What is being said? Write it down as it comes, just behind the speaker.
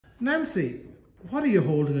Nancy, what are you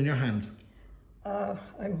holding in your hands?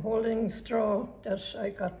 I'm holding straw that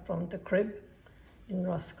I got from the crib in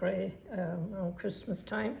Roscrea around Christmas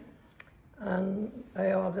time. And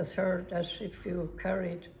I always heard that if you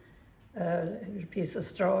carried a piece of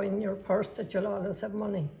straw in your purse that you'll always have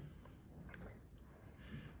money.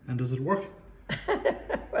 And does it work?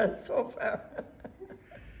 Well, so far.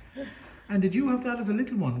 And did you have that as a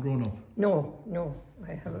little one growing up? No,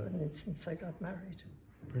 I haven't since I got married.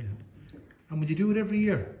 Brilliant. And would you do it every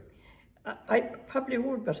year? I probably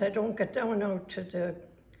would, but I don't get down out to the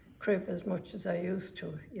crib as much as I used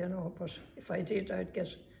to, but if I did, I'd get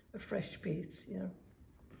a fresh piece,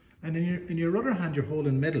 And in your other hand, you're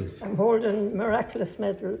holding medals. I'm holding miraculous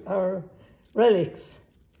medal or relics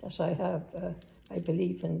that I have. I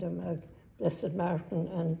believe in them. Blessed Martin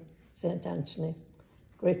and St. Anthony.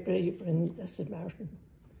 Great believer in Blessed Martin.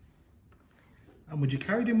 And would you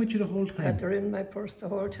carry them with you the whole time? They're in my purse the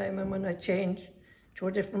whole time, and when I change to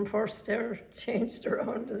a different purse, they're changed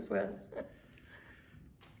around as well.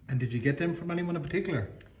 And did you get them from anyone in particular?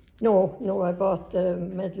 No, I bought the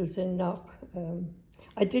medals in Knock.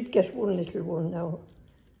 I did get one little one now,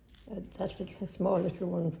 that little small little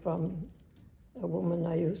one from a woman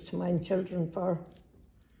I used to mind children for,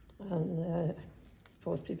 and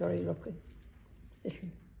supposed to be very lucky. Little.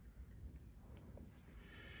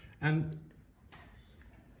 And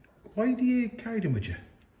why do you carry them with you?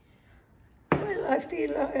 Well, I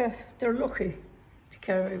feel they're lucky to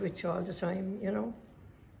carry with you all the time,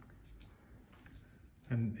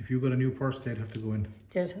 And if you got a new purse, they'd have to go in.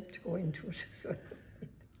 They'd have to go into it as well.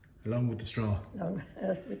 Along with the straw. Along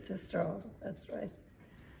with the straw, that's right.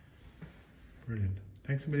 Brilliant.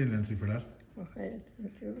 Thanks a million, Nancy, for that. Okay,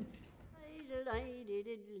 thank you.